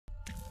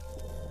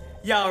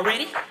Y'all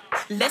ready?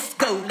 Let's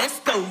go,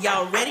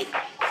 y'all ready?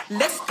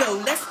 Let's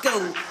go.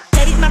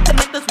 Hey, my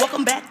connectors,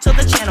 welcome back to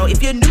the channel.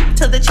 If you're new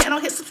to the channel,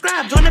 hit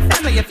subscribe, join the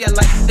family. If you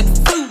like the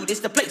food, it's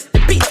the place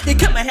to be. You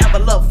come and have a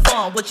little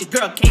fun with your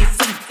girl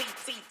KC.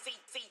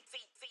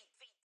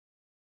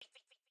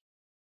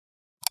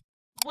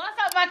 What's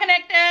up, my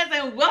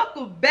connectors, and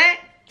welcome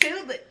back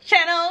to the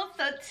channel.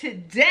 So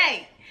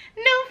today,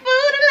 new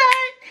food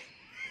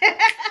alert.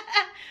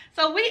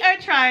 So we are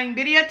trying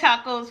Birria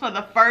tacos for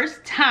the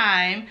first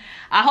time.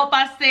 I hope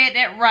I said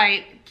that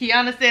right.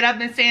 KIONA said I've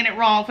been saying it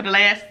wrong for the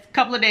last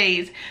couple of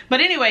days.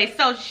 But anyway,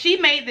 so she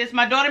made this,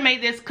 my daughter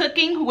made this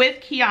cooking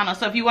with KIONA.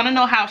 So if you want to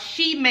know how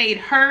she made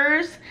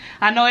hers,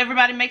 I know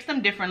everybody makes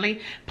them differently,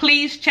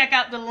 please check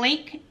out the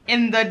link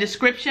in the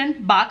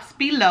description box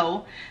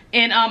below.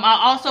 And I'll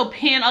also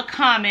pin a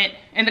comment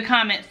in the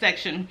comment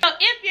section. So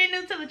if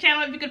you're new to the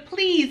channel, if you could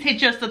please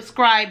hit your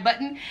subscribe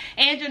button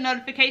and your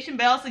notification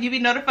bell so you'll be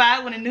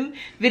notified when a new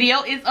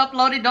video is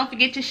uploaded. Don't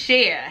forget to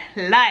share,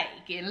 like,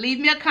 and leave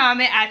me a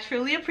comment. I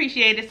truly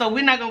appreciate it. So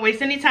we're not gonna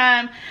waste any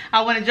time.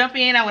 I wanna jump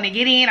in, I wanna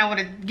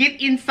get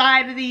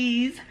inside of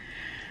these.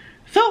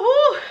 So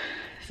whoo.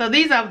 So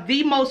these are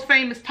the most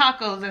famous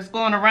tacos that's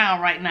going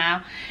around right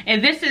now.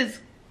 And this is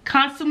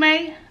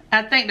consomme,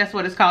 I think that's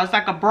what it's called. It's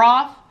like a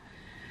broth.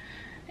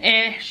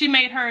 And she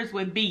made hers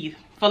with beef.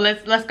 So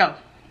let's go.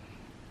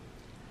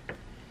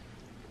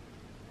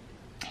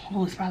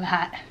 Oh, it's probably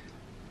hot.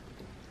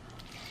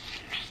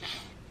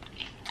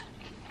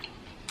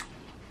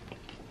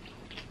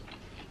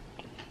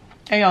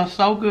 They are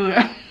so good.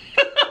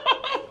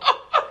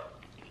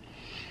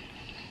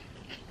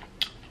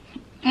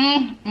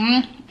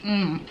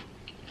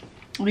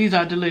 These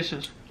are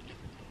delicious.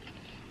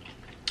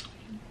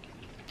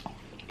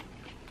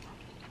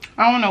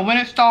 I don't know when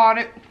it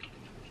started,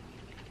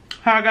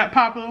 how it got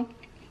popular.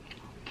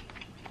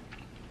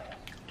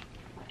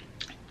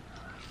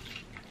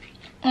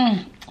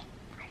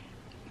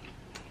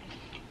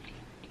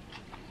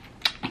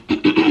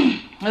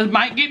 This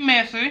might get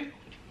messy,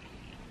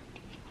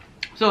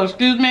 so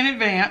excuse me in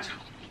advance.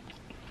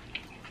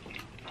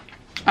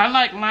 I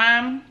like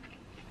lime,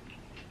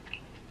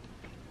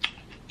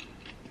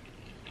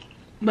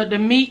 but the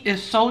meat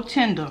is so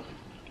tender.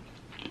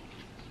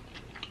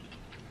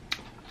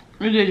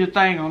 You did your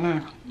thing on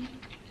there.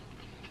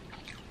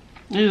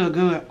 These are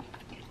good.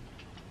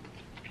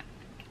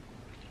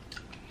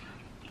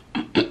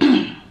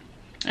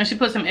 And she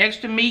put some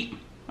extra meat.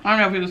 I don't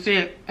know if you can see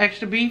it.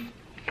 Extra beef.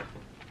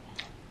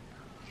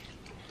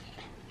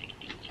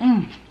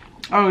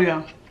 Oh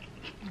yeah.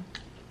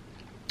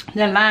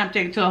 That lime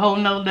take it to a whole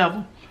nother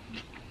level.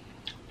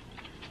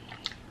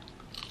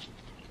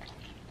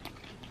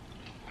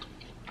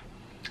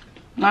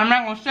 Now I'm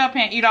not gonna sit up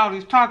here and eat all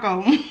these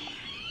tacos.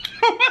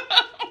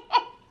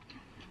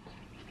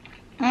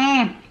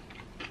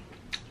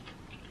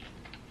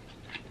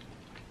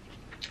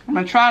 I'm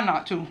gonna try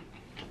not to.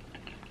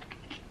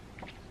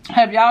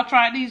 Have y'all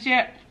tried these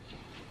yet?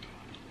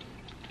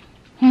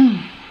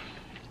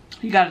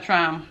 You gotta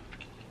try them.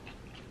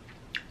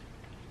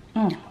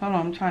 Hold on,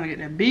 I'm trying to get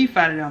that beef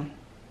out of them.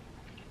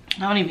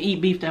 I don't even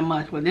eat beef that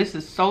much, but this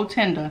is so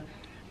tender.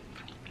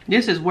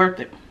 This is worth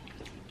it.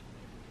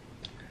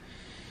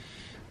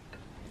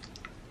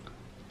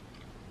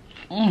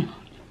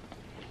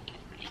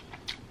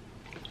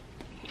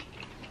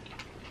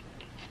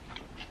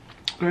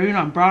 Girl, you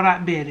done brought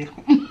out Betty.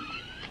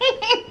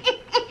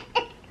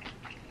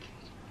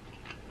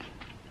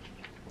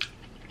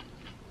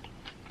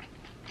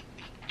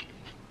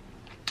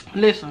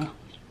 Listen,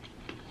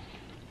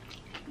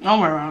 don't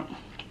worry about it.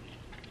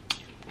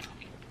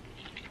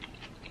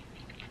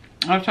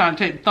 I'm trying to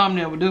take the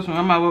thumbnail with this one.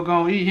 I might as well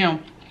go and eat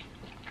him.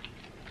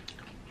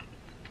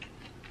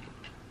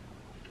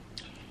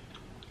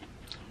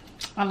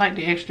 I like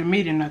the extra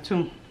meat in there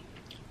too.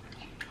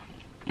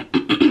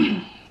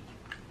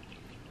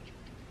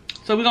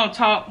 So we're gonna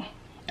talk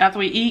after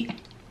we eat.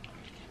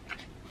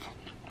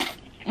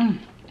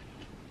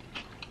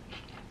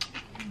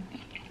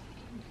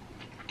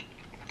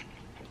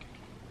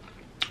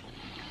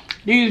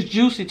 These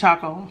juicy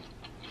tacos.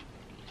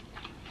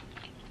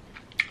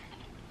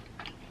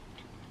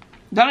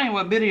 That ain't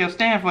what Birria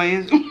stand for,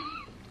 is it?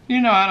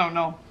 You know, I don't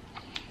know.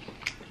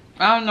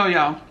 I don't know,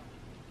 y'all.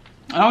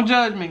 Don't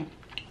judge me.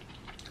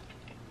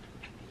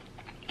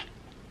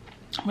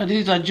 But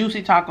these are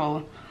juicy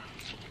tacos.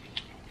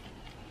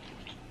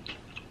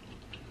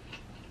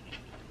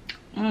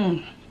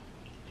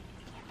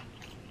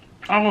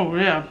 Oh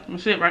yeah,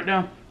 that's it right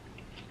there.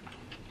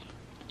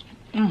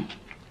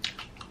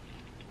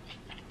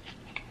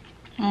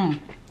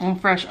 And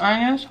fresh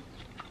onions.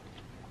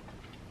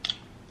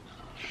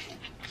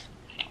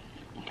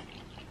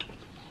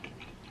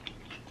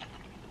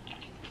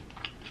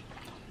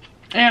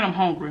 And I'm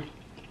hungry.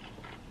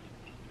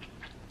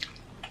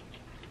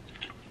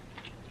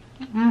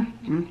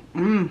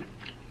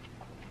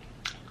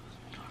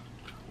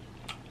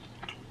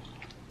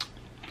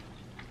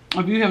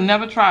 If you have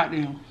never tried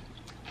them,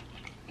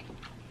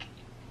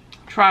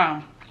 try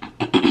them.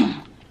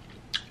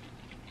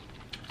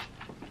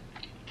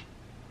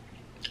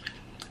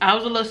 I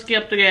was a little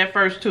skeptical at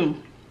first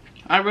too.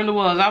 I really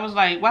was. I was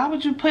like, why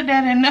would you put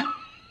that in there?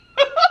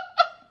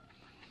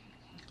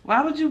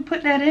 Why would you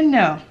put that in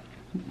there?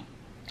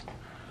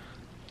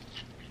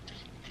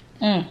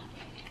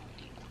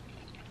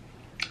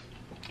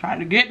 Tried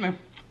to get me.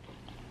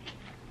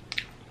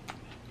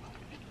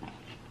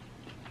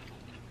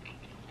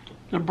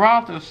 The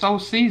broth is so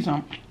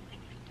seasoned.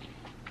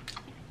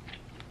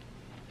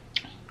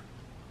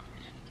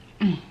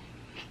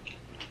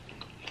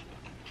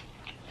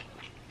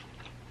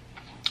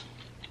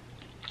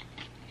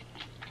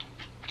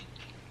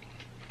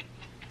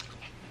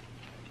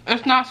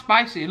 It's not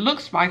spicy. It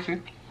looks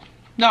spicy,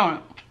 don't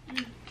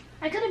it?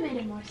 I could have made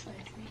it more spicy,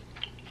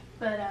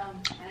 but I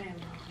didn't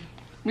know.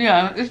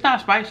 Yeah, it's not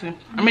spicy.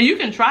 I mean, you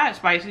can try it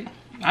spicy.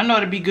 I know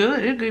it'd be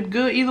good. It'd be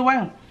good either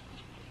way.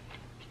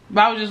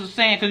 But I was just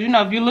saying, because you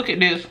know, if you look at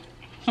this,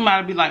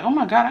 somebody would be like, oh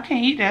my God, I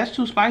can't eat that. It's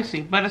too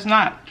spicy. But it's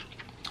not.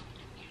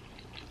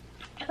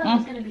 I thought it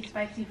was going to be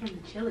spicy from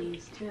the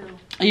chilies, too.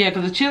 Yeah,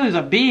 because the chilies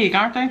are big,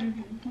 aren't they?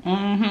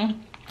 Mm-hmm.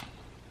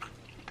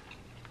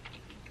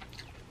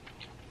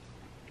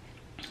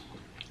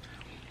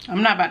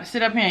 I'm not about to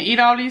sit up here and eat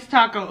all these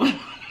tacos.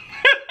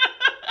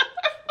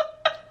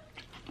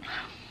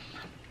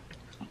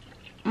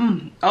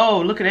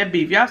 Oh, look at that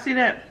beef. Y'all see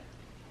that?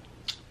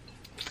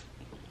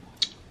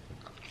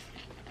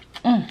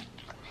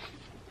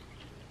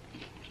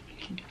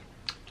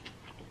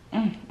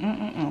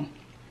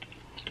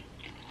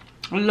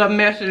 A little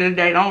messy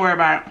today. Don't worry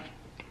about it.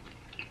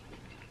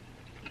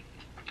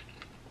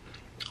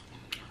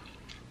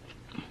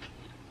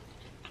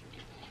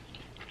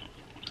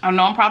 I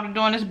know I'm probably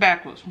doing this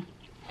backwards.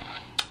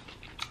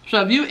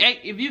 So if you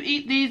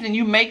eat these and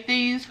you make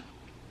these,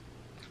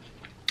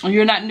 and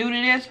you're not new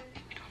to this,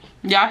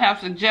 y'all have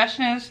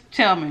suggestions,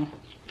 tell me.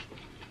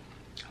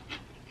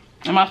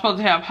 Am I supposed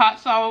to have hot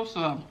sauce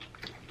or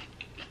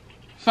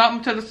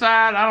something to the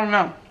side? I don't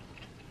know.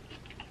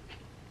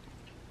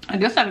 I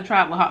guess I could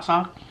try it with hot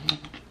sauce.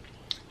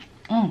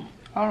 Hold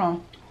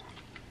on.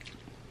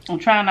 I'm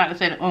trying not to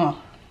say the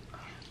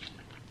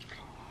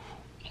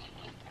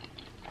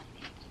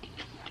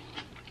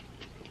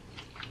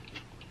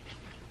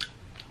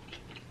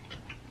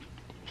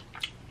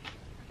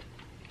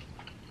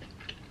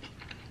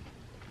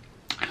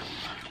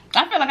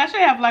I feel like I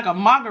should have like a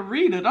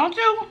margarita, don't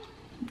you?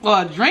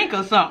 Or a drink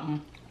or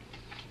something.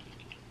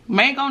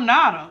 Mango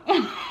nada.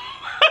 I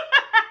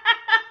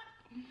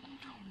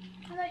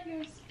thought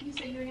you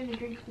said you were going to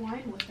drink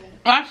wine with it.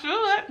 I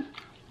should.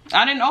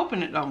 I didn't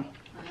open it though.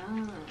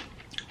 Ah.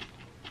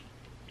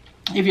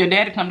 If your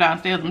daddy come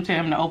downstairs, I'm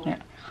telling him to open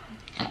it.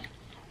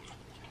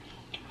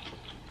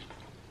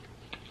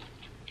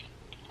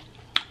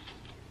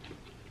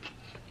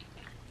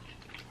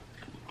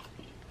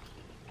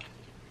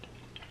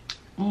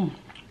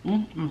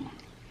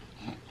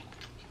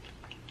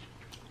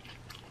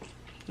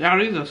 Y'all,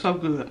 these are so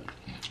good.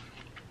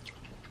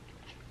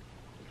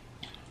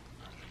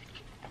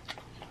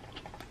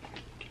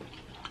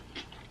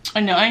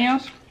 And the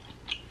onions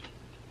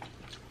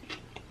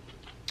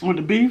with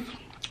the beef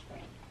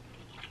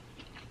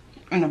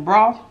and the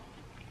broth.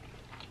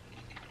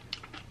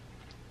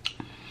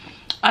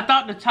 I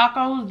thought the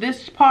tacos,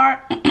 this part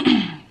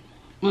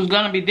was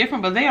gonna be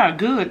different, but they are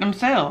good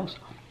themselves.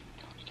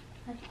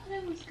 I thought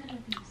it was gonna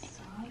be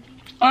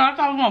soggy. Oh, I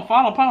thought it was gonna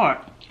fall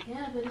apart.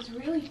 Yeah, but it's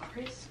really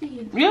crispy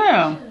and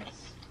Yeah.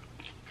 delicious.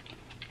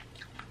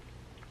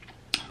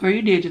 Girl,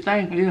 you did your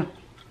thing, yeah.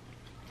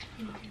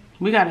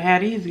 We gotta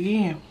have these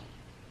again.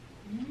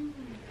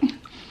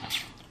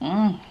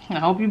 I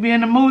hope you be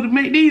in the mood to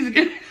make these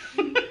again.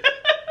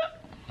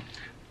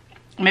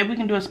 Maybe we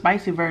can do a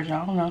spicy version,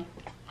 I don't know.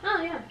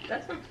 Oh yeah,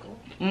 that sounds cool.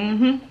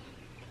 Mm-hmm.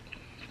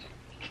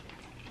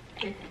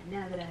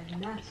 Now that I've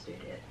mastered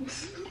it.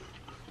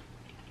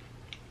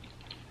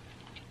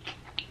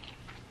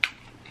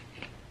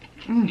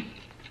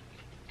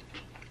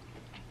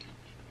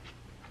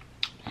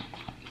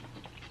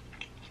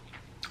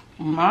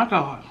 My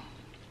God.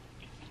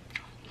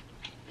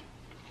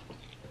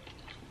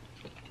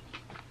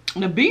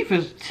 The beef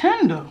is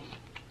tender.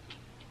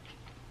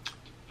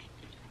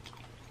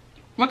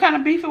 What kind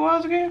of beef it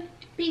was again?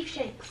 Beef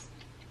shakes.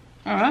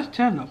 Oh, that's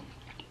tender.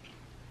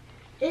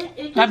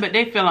 It I bet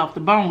they fell off the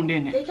bone,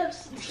 didn't it? They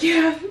kept,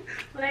 yeah.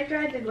 When I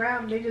tried to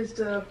grab them, they just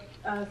fell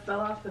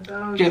off the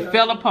bone. Just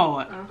fell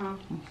apart. Uh-huh.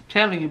 I'm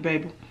telling you,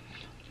 baby.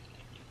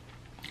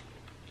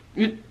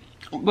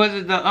 Was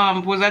it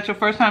the was that your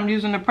first time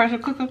using the pressure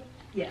cooker?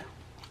 Yeah.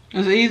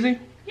 Was it easy?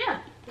 Yeah,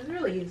 it was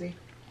really easy.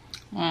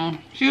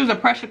 She used a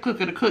pressure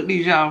cooker to cook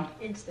these, y'all.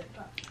 Instant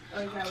Pot.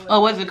 Or is that what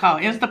Oh, what's it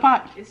called?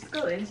 Instapot? It's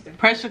called Instant Pot.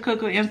 Pressure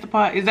cooker,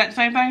 Instapot. Is that the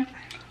same thing?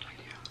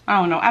 I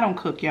don't know. I don't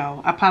cook,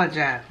 y'all. I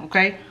apologize,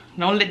 okay?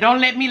 Don't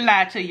let me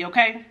lie to you,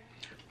 okay?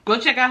 Go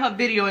check out her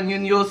video and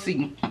you'll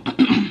see.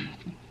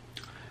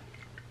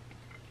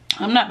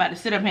 I'm not about to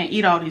sit up here and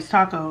eat all these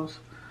tacos.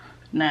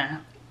 Nah.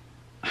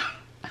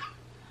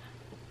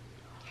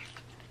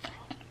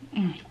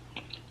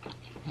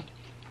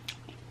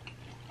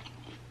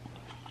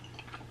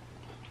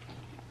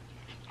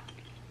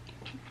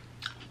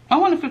 I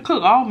wonder if it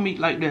cook all meat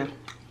like this.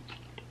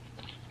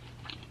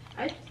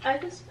 I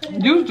just put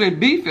it. Usually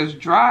beef is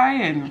dry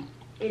and.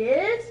 It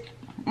is.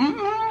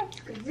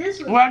 This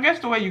was. Well, I guess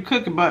the way you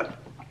cook it, but.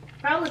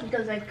 Probably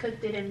because I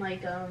cooked it in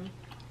like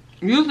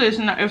Usually it's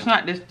not. It's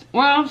not this.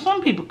 Well,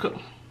 some people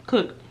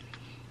cook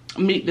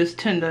meat this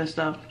tender and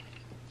stuff,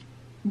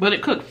 but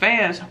it cooked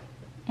fast.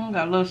 I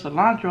got a little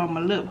cilantro on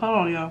my lip. Hold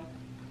on, y'all.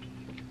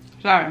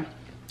 Sorry.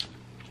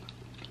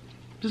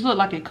 Just look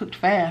like it cooked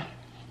fast.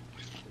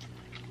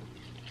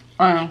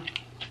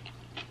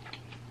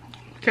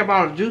 Kept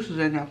all the juices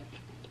in there.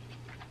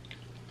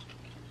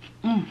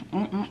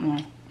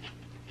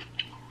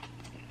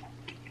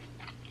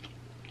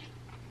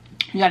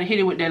 You gotta hit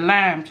it with that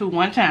lime too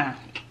one time.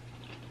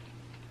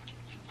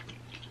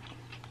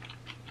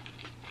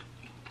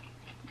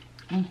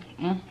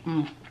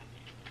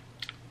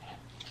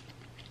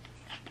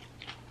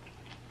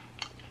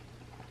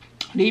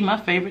 These my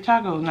favorite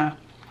tacos now.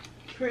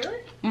 Really?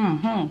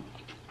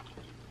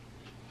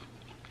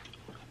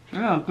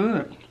 Yeah,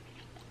 good.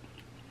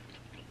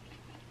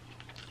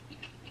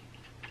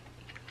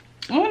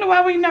 I wonder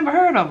why we never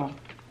heard of them.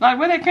 Like,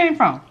 where they came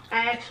from?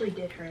 I actually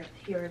did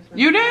hear of them.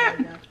 You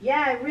did?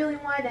 Yeah, I really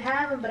wanted to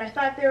have them, but I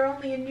thought they were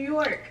only in New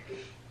York.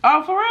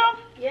 Oh, for real?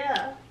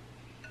 Yeah.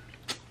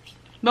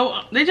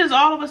 No, they just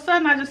all of a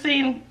sudden I just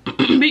seen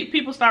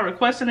people start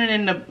requesting it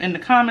in the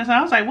comments, and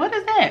I was like, what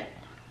is that?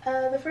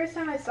 The first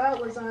time I saw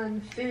it was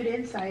on Food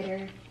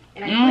Insider,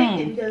 and I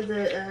clicked it because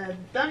the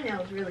thumbnail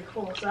was really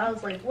cool. So I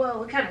was like, whoa,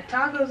 what kind of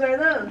tacos are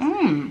those?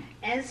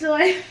 And so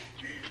I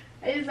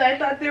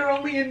thought they were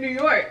only in New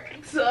York.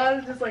 So I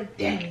was just like,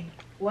 dang,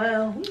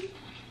 well.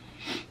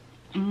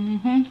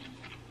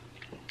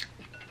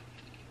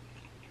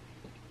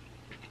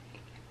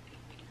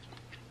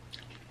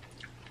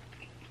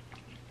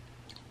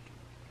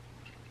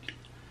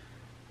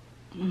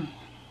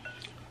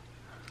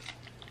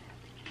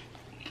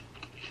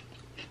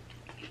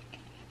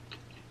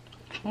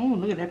 Oh,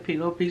 look at that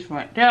big old piece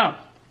right there.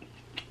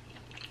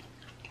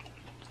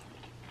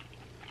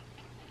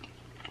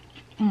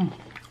 I'm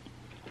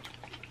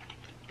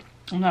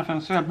not gonna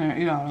sit up here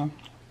and eat all of them.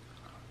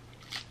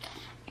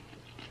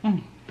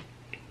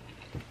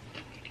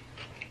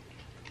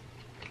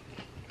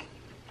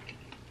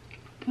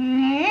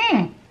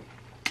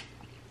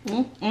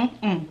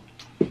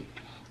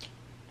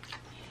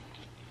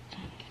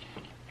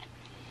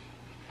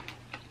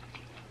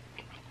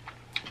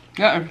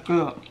 That is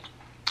good.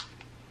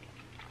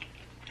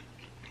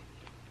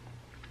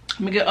 Let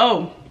me get,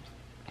 oh,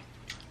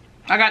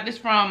 I got this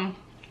from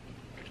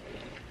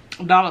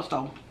Dollar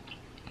Store.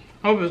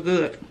 Hope it's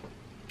good.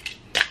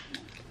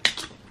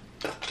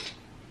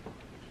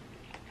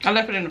 I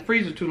left it in the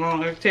freezer too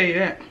long, I can tell you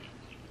that.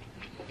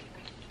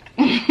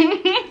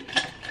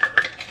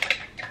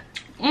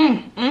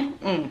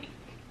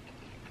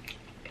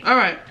 All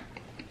right.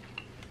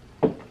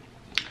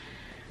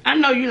 I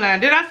know you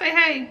lying. Did I say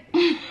hey?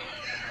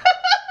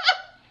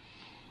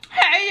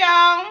 Hey,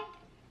 y'all.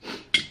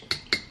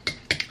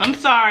 I'm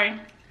sorry.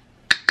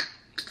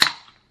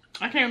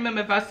 I can't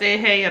remember if I said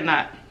hey or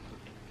not.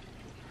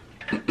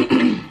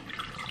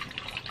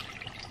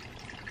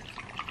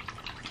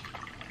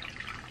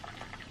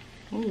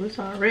 Oh, it's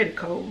already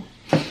cold.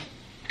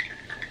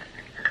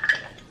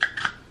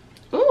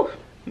 Ooh,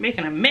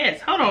 making a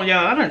mess. Hold on,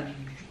 y'all. I done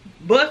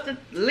busted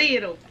the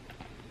lid open.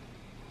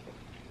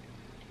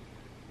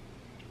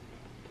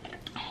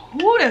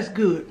 Ooh, that's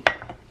good.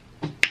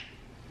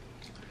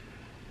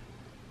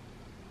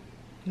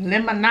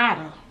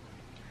 Limonada.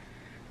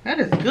 That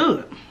is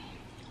good.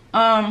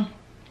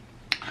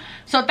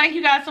 So thank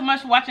you guys so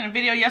much for watching the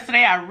video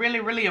yesterday. I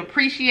really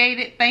appreciate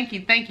it. Thank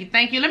you.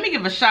 Let me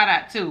give a shout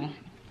out too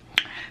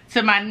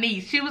to my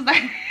niece. She was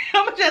like,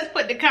 I'm gonna just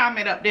put the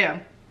comment up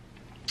there.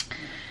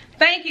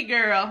 Thank you,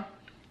 girl.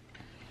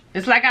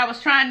 It's like I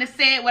was trying to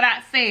say it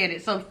without saying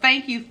it. So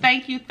thank you.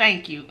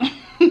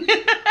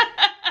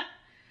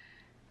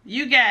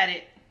 You got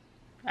it.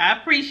 I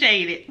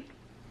appreciate it.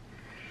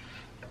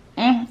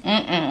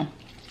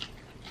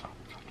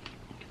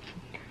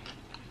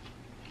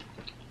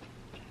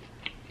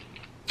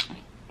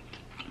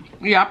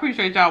 Yeah, I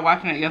appreciate y'all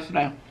watching it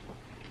yesterday.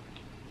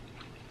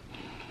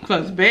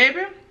 Cause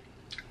baby,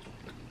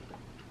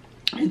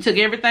 it took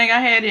everything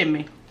I had in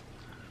me.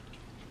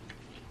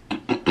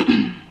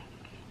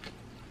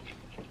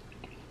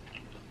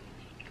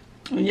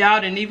 And y'all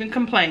didn't even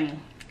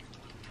complain.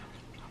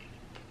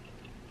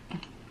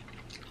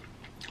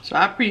 So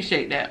I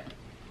appreciate that.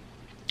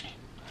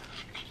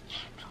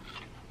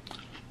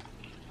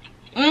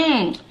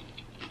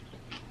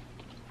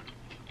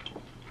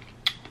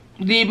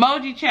 The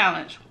emoji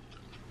challenge.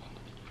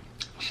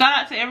 Shout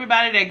out to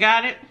everybody that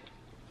got it.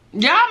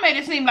 Y'all made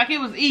it seem like it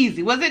was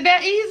easy. Was it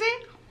that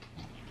easy?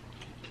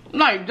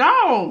 Like,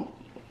 dog.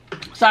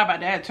 Sorry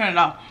about that. I had to turn it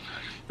off.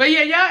 But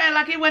yeah, y'all act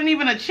like it wasn't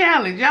even a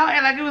challenge. Y'all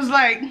act like it was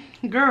like,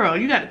 girl,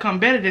 you got to come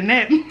better than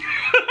that.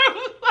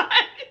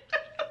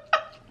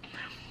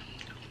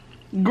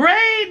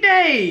 Great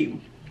day.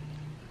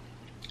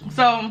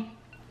 So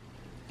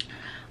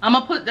I'm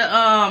gonna put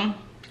the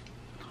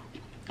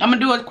I'm gonna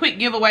do a quick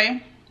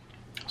giveaway.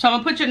 So I'm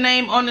gonna put your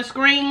name on the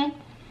screen.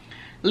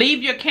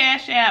 Leave your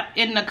Cash App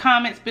in the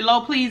comments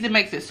below, please. It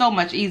makes it so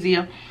much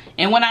easier.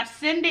 And when I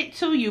send it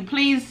to you,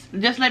 please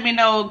just let me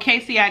know,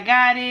 Casey, I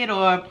got it,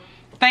 or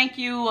thank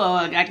you,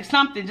 or like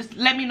something. Just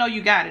let me know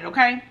you got it,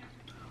 okay?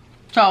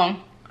 So,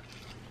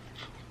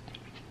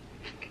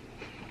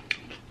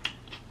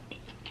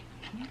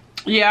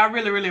 yeah, I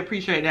really, really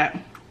appreciate that.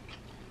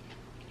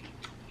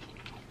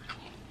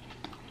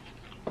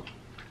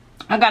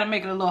 I gotta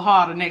make it a little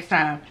harder next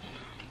time.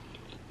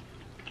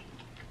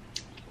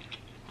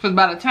 Because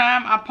by the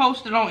time I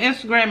posted on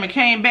Instagram and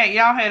came back,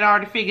 y'all had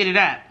already figured it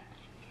out.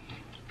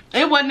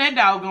 It wasn't that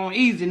doggone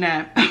easy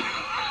now.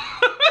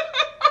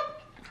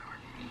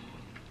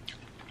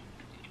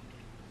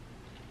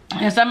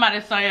 And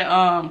somebody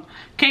said,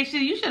 Casey,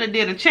 you should have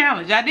did a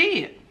challenge. I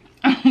did.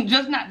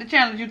 Just not the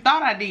challenge you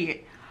thought I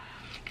did.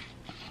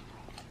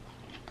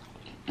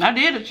 I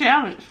did a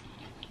challenge.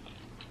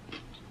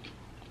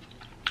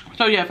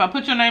 So yeah, if I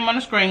put your name on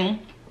the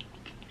screen,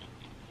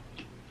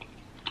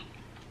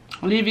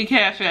 leave your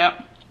Cash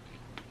App.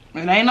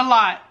 It ain't a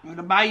lot.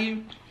 It'll buy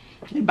you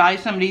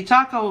some of these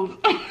tacos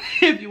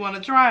if you want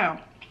to try them.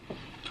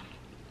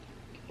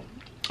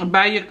 I'll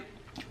buy you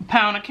a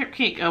pound of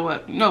kick or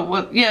what? No,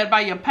 what? Yeah,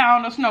 buy you a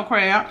pound of snow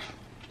crabs.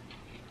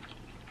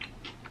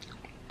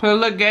 Put a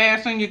little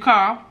gas in your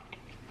car.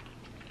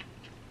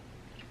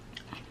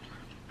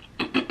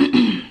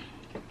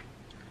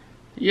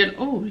 Yeah.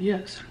 Oh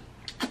yes.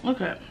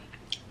 Okay.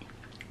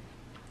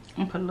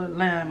 I'm gonna put a little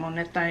lime on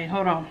that thing.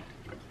 Hold on.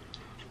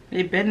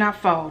 It better not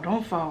fall.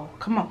 Don't fall.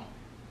 Come on.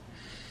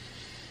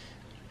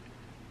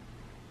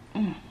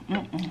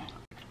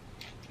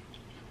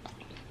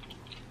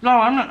 No,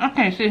 I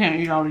can't sit here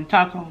and eat all these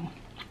tacos.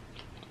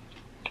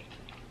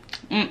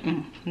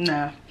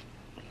 Nah.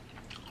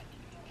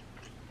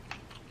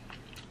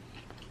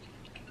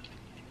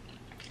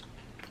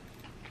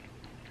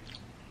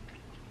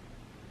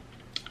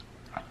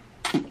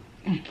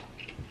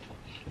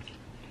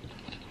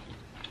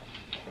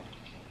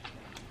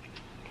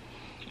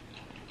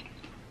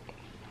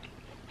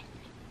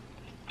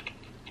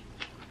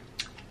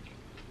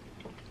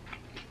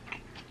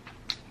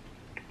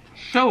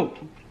 So,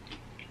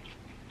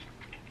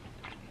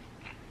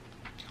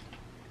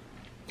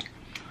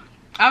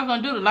 I was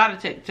gonna do the lie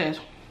detector test.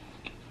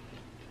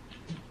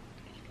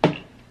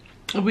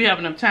 If we have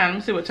enough time, let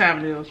me see what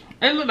time it is.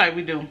 It looks like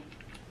we do.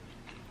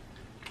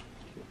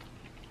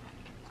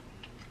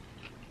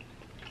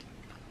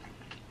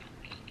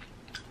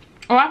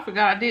 Oh, I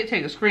forgot I did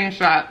take a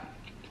screenshot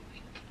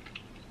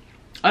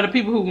of the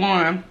people who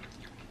won.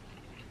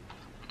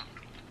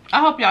 I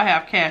hope y'all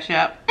have Cash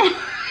App.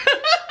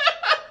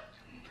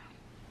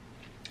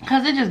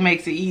 Cause it just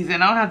makes it easy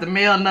and I don't have to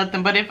mail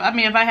nothing. But if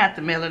I have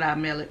to mail it, I'll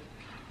mail it.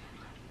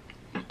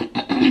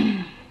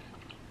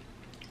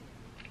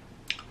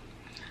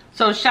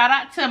 So shout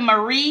out to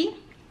Marie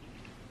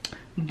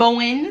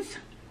Bowens.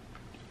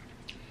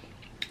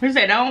 Who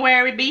said, don't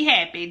worry, be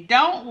happy.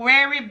 Don't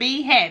worry,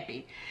 be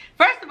happy.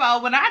 First of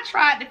all, when I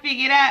tried to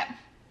figure it out,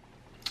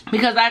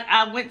 because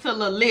I went to a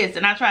little list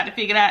and I tried to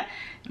figure it out,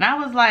 and I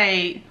was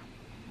like,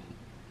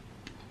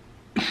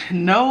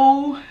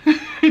 no.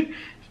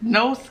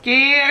 No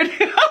scared.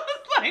 I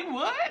was like,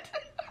 what?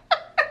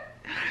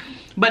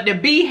 But the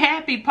be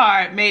happy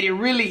part made it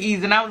really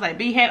easy. And I was like,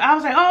 be happy. I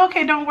was like, oh,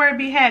 okay, don't worry,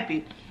 be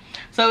happy.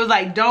 So it was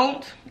like,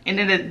 don't. And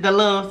then the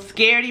little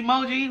scared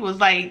emoji was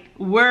like,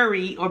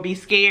 worry or be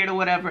scared or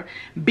whatever.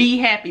 Be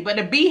happy. But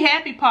the be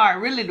happy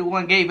part really the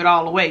one gave it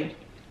all away.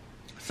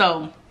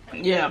 So,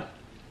 yeah.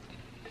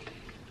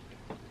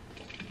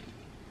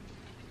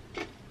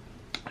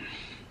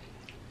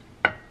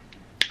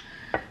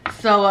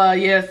 So,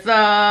 yes,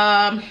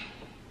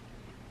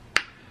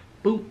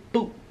 boop,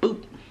 boop,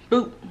 boop,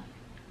 boop.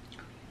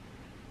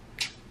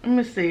 Let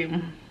me see.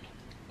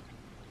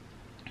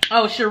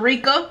 Oh,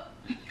 Sharika.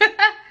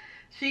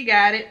 She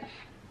got it.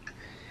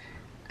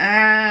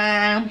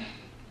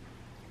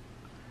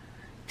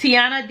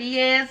 Tiana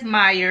Diaz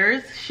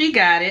Myers. She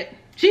got it.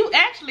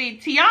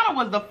 Tiana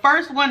was the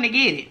first one to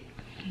get it.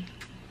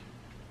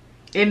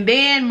 And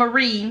then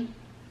Marie.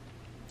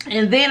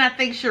 And then I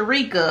think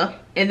Sharika.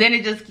 And then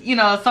it just, you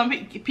know, some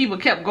people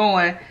kept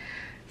going.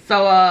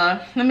 So,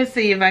 let me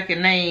see if I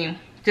can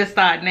just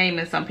start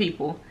naming some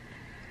people.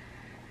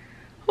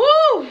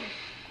 Woo!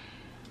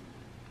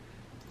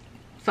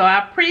 So,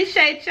 I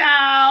appreciate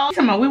y'all.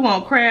 Come on, we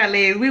want crab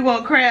legs. We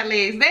want crab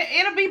legs.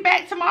 It'll be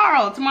back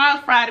tomorrow.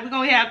 Tomorrow's Friday. We're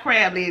going to have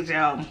crab legs,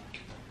 y'all.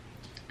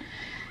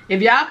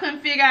 If y'all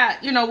couldn't figure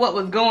out, you know, what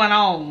was going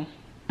on.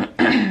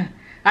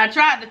 I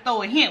tried to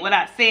throw a hint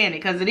without saying it.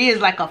 Because it is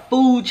like a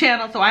food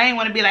channel. So, I ain't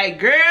want to be like,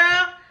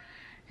 girl.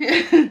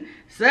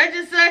 Such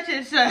and such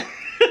and such.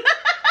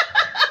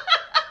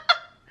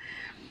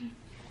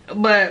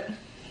 But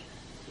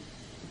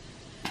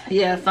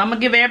yeah, so I'm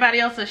gonna give everybody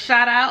else a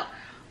shout out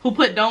who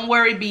put don't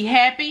worry, be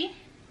happy.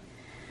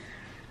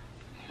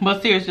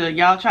 But seriously,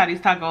 y'all try these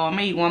tacos. I'm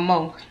gonna eat one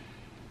more.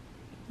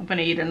 I'm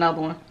gonna eat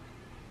another one.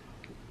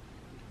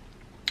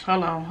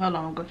 Hold on.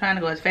 I'm trying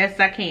to go as fast as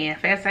I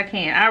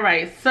can. All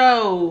right,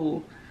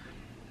 so,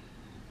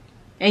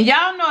 and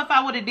y'all know if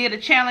I would have did a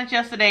challenge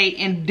yesterday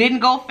and didn't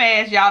go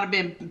fast, y'all would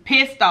have been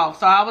pissed off.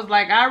 So I was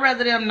like, I'd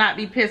rather them not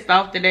be pissed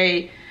off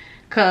today,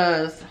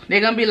 because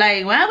they're going to be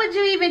like, why would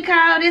you even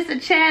call this a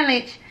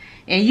challenge?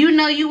 And you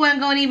know you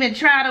wasn't going to even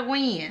try to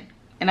win.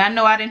 And I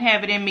know I didn't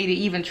have it in me to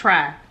even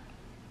try.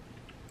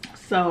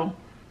 So,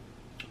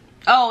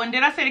 oh, and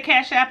did I say the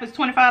Cash App is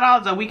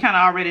 $25? Or we kind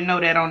of already know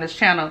that on this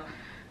channel,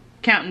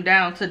 counting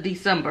down to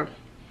December.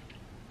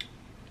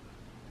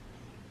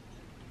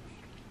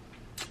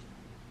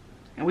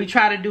 And we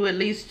try to do at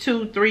least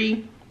 2,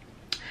 3.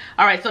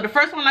 All right, so the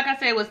first one, like I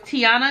said, was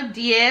Tiana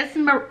Diaz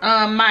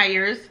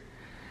Myers.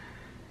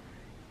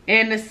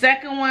 And the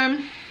second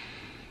one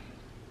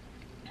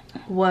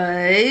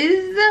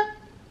was,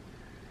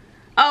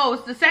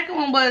 oh, the second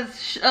one was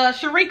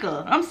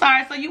Sharika. I'm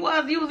sorry, so you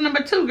was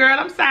number 2, girl.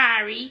 I'm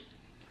sorry.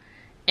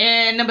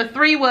 And number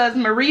 3 was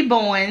Marie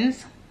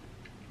Bowens.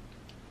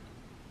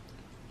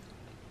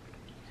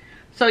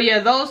 So yeah,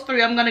 those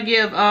 3 I'm gonna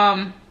give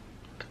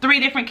 3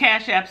 different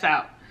Cash Apps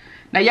out.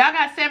 Now y'all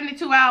got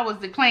 72 hours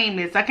to claim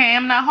this. Okay,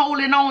 I'm not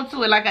holding on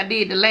to it like I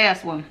did the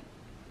last one.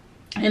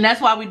 And that's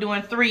why we're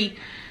doing 3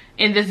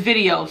 in this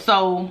video.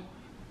 So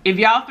if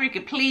y'all 3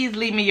 could please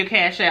leave me your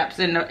Cash Apps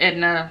in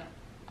the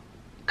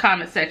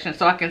comment section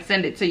so I can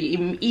send it to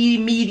you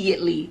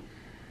immediately.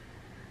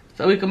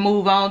 So we can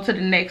move on to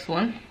the next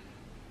one.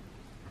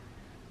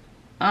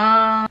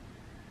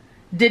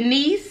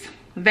 Denise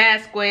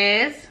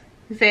Vasquez.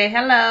 He said,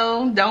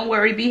 hello, don't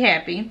worry, be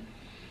happy.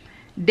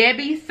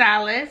 Debbie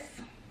Salas.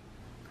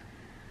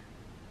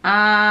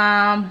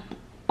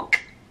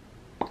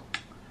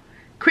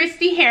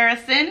 Christy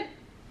Harrison.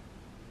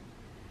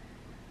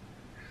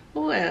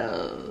 Who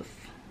else?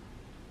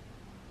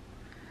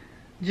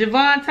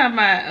 Javon talking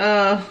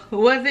about,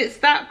 was it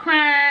stop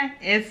crying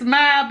and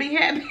smile, be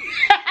happy?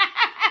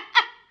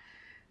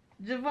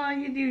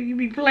 Javon, you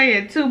be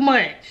playing too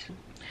much.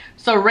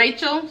 So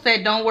Rachel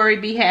said, don't worry,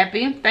 be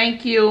happy.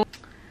 Thank you.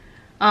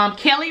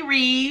 Kelly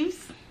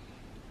Reeves.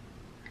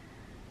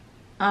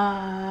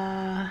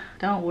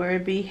 Don't worry,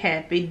 be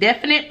happy.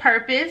 Definite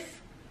Purpose.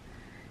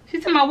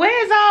 She's talking about,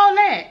 where's all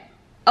that?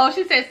 Oh,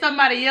 she said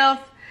somebody else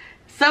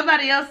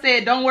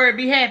said, don't worry,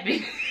 be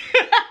happy.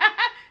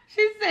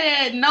 She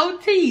said, no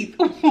teeth.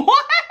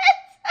 What?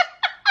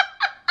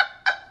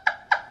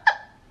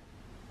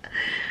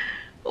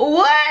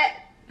 What?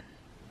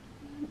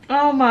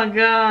 Oh my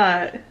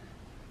God.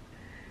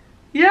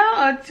 Y'all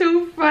are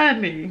too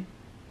funny.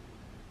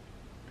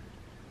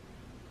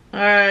 All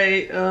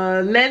right,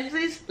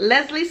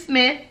 Leslie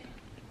Smith.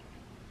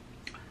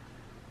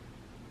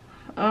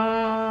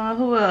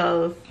 Who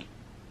else?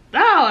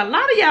 Oh, a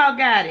lot of y'all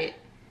got it.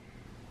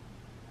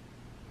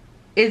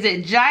 Is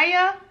it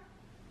Jaya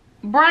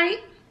Bright?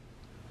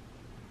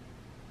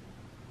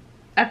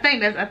 I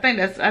think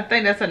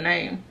that's her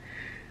name.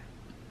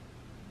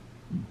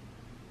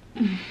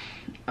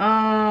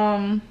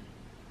 And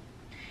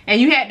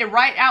you had to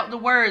write out the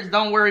words,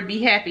 don't worry,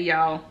 be happy,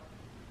 y'all,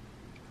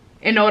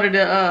 in order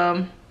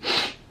to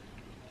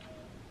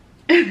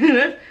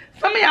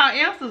some of y'all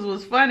answers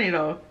was funny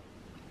though.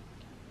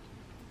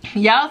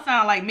 Y'all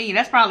sound like me.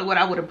 That's probably what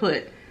I would have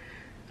put.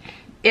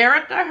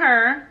 Erica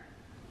Her.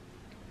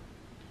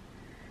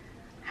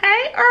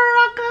 Hey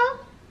Erica.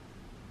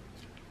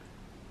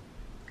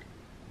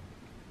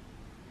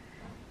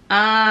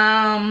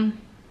 I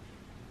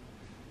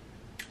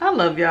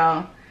love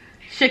y'all.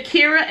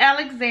 Shakira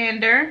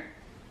Alexander.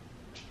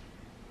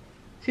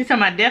 She's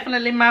talking about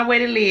definitely my way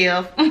to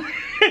live.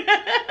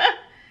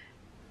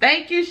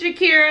 Thank you,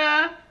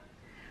 Shakira.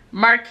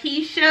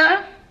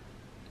 Markeisha.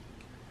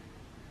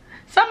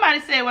 Somebody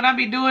said when I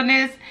be doing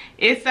this,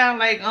 it sounds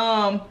like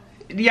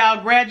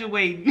y'all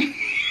graduating.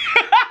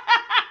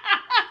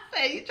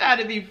 Say you try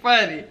to be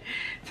funny.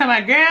 Tell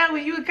my girl,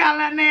 when you were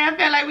calling out there, I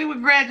felt like we were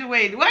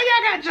graduating. Why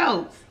y'all got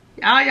jokes?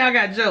 All y'all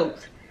got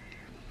jokes.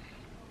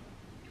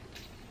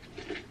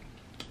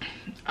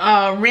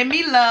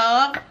 Remy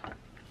Love.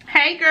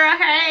 Hey girl,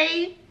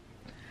 hey.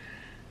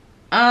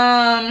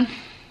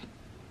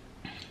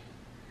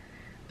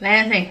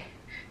 Last thing.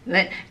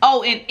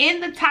 Oh, and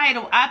in the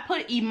title I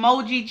put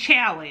emoji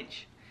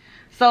challenge.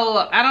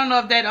 So I don't know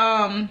if that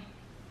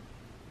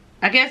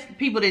I guess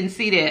people didn't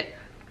see that,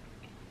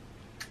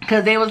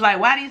 because they was like,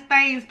 why these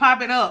things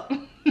popping up?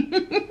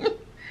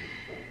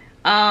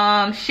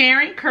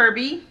 Sharon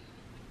Kirby.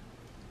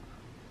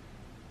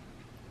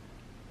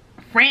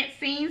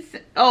 Francine.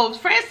 Oh,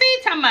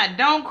 Francine talking about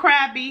don't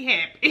cry, be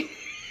happy.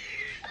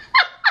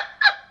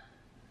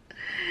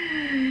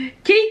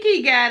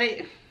 Kiki got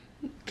it.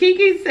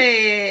 Kiki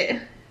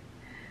said,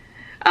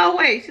 oh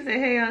wait, she said,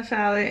 hey Aunt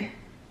Charlotte,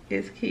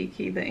 it's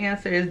Kiki. The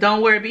answer is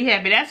don't worry, be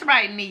happy. That's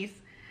right, niece.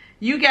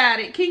 You got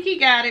it. Kiki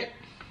got it.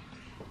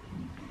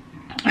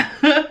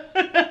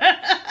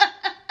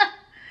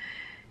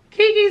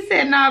 Kiki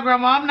said, nah,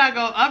 grandma, I'm not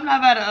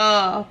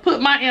about to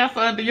put my answer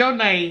under your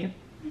name.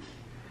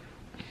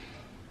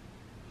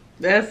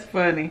 That's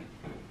funny.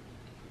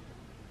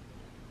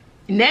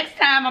 Next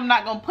time, I'm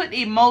not gonna put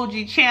the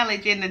emoji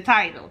challenge in the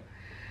title.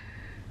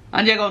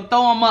 I'm just gonna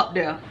throw them up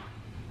there.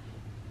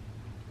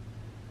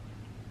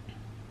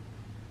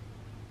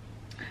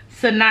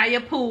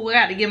 Sanaya Pooh, I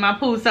got to give my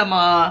Pooh some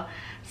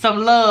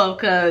love,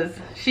 because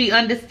she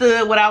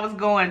understood what I was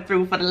going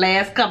through for the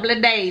last couple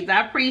of days.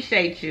 I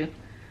appreciate you.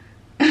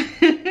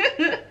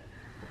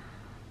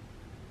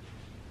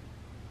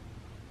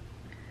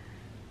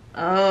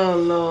 Oh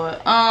Lord.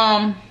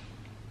 I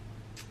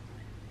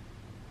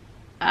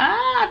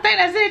think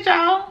that's it,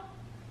 y'all.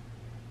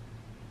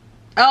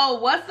 Oh,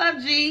 what's up,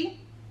 G?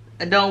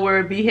 Don't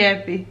worry, be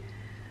happy.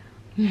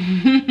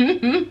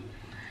 And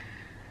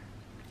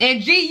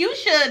G, you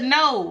should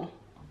know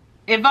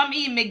if I'm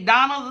eating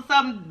McDonald's or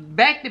something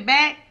back to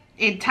back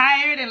and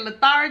tired and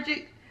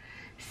lethargic.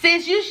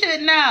 Sis, you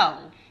should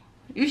know.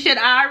 You should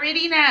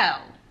already know.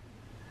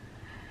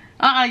 Y'all.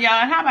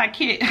 How about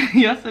Kit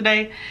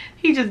yesterday?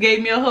 He just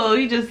gave me a hug.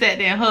 He just sat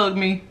there and hugged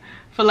me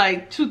for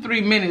like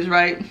 2-3 minutes,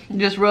 right?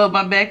 Just rubbed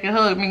my back and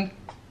hugged me.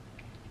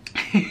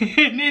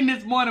 And then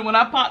this morning when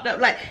I popped up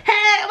like,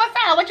 hey, what's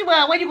up? What you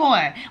want? Where you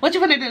going? What you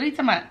gonna do? He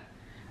talking about,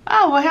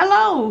 oh, well,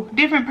 hello,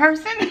 different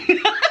person.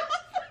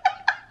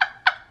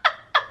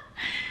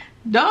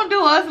 Don't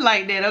do us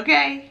like that,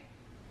 okay?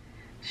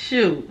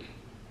 Shoot.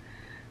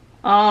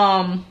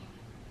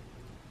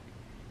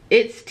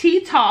 It's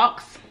Tea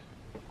Talks.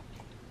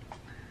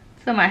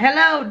 So my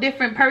hello,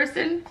 different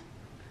person.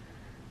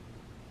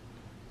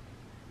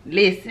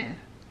 Listen,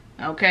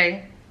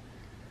 okay?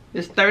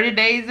 It's 30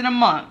 days in a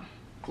month.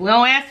 We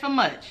don't ask for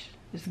much.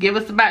 Just give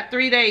us about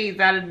 3 days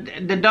out of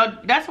the.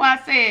 That's why I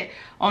said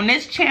on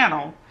this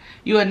channel,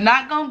 you are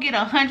not gonna get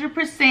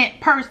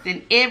 100%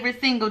 person every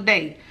single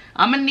day.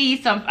 I'm gonna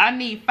need some. I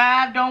need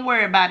 5 don't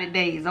worry about it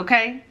days,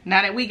 okay?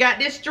 Now that we got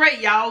this straight,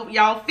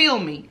 y'all feel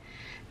me.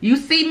 You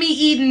see me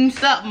eating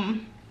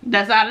something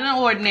that's out of the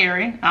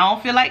ordinary. I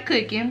don't feel like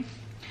cooking.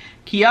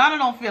 KIONA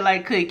don't feel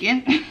like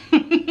cooking.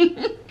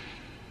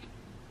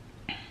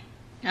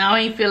 I don't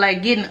even feel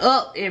like getting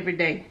up every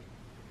day.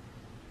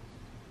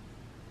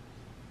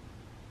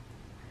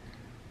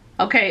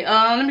 Okay,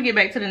 let me get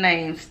back to the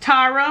names.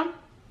 Tara,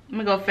 let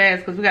me go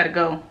fast because we gotta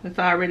go. It's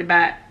already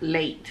about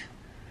late.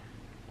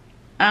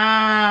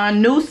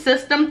 New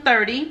System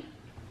 30.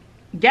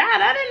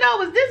 God, I didn't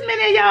know it was this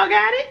many of y'all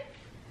got it.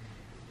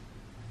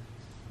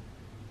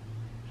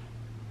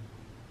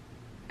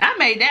 I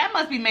made that. I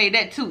must be made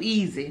that too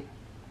easy.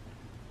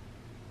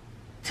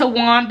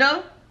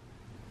 Tawanda,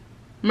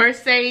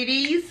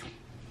 Mercedes.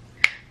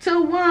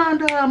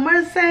 Tawanda,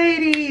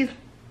 Mercedes.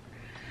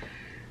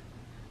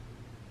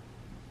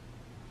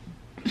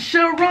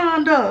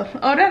 Sharonda.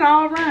 Oh, that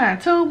all right.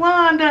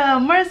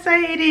 Tawanda,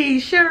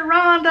 Mercedes,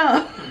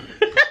 Sharonda.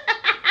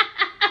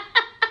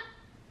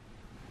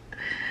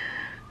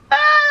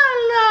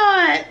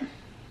 Oh, Lord.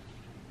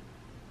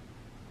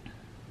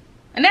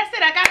 And that's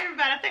it. I got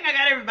everybody. I think I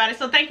got everybody.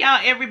 So thank y'all,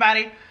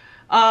 everybody.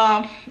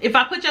 If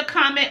I put your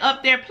comment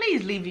up there,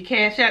 please leave your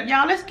cash app.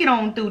 Y'all, let's get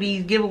on through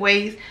these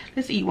giveaways.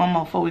 Let's eat one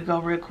more before we go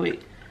real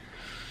quick.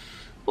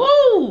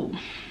 Woo!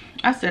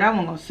 I said I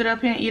wasn't going to sit up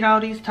here and eat all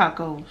these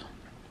tacos.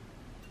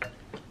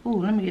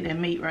 Ooh, let me get that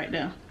meat right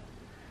there.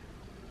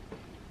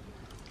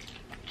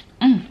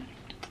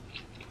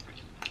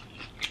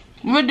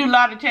 We'll do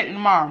lie detecting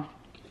tomorrow.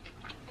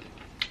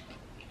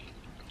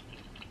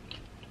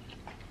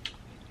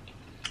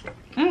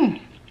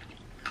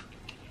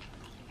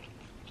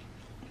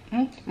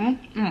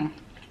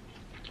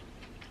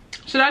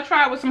 Should I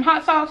try it with some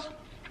hot sauce?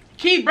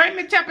 Key, bring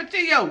me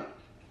tapatio.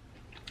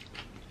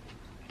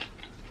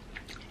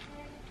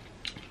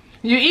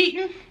 You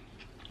eating?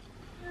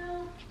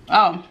 No.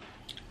 Oh.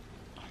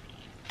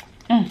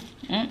 How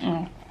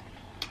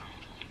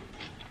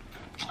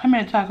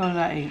many tacos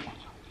I ate?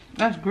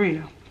 That's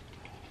great.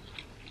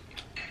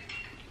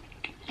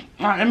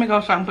 Alright, let me go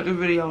so I can put the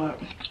video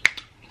up.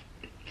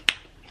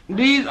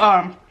 These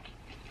are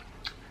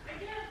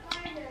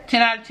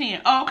 10 out of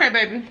 10. Oh, okay,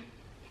 baby.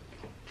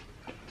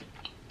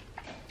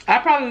 I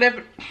probably left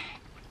it.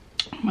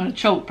 I'm gonna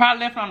choke.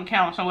 Probably left it on the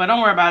counter somewhere.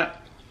 Don't worry about it.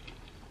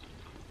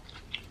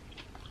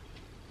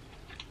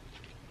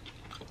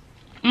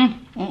 It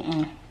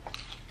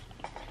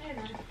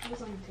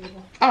was on the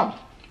table. Oh.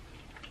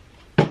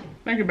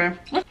 Thank you, babe.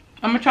 I'm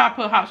gonna try to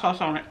put hot sauce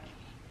on it.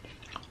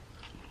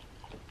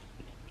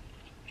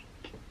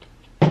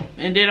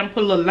 And then I'm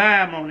put a little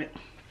lime on it.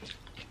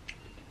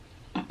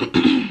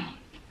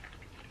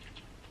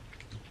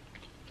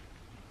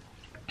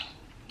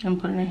 I'm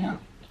putting it in here.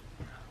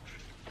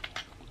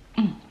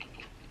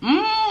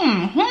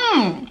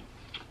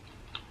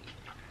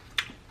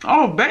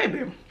 Oh,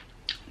 baby.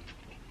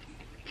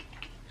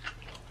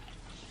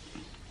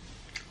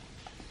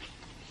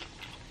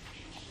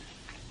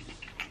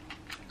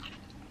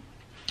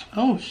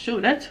 Oh,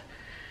 shoot. That's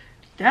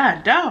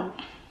that dog.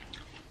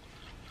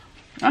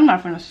 I'm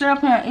not finna sit up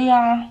here and eat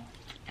y'all.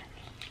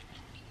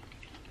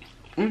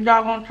 These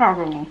doggone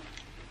tacos.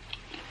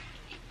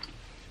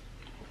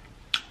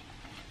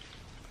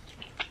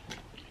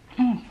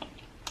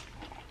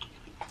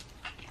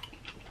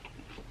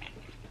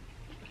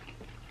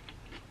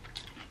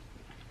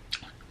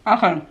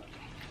 Okay.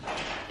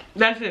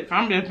 That's it.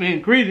 I'm just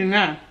being greedy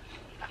now.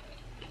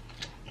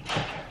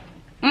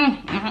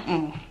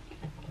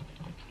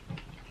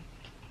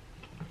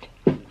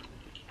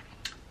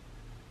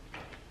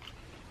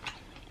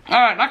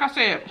 Alright, like I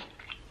said,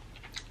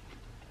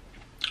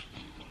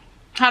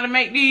 how to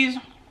make these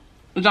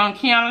is on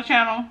KIONA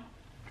channel.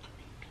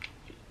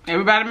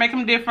 Everybody make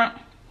them different.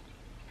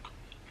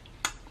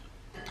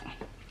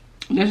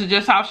 This is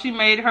just how she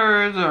made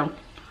hers,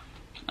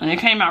 and it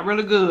came out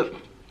really good.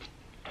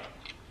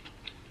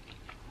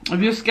 If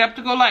you're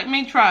skeptical like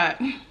me, try it.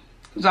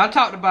 Because I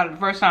talked about it the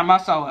first time I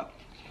saw it.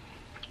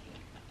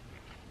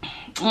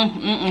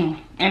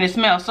 And it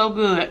smells so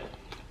good.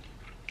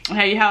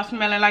 Have your house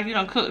smelling like you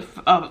done cooked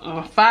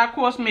a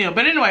 5-course meal.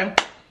 But anyway,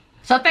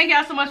 so thank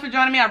y'all so much for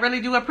joining me. I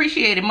really do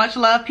appreciate it. Much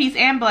love, peace,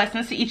 and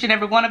blessings to each and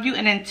every one of you.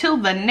 And until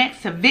the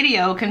next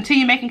video,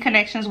 continue making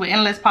connections with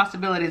endless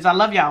possibilities. I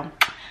love y'all.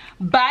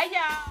 Bye,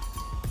 y'all.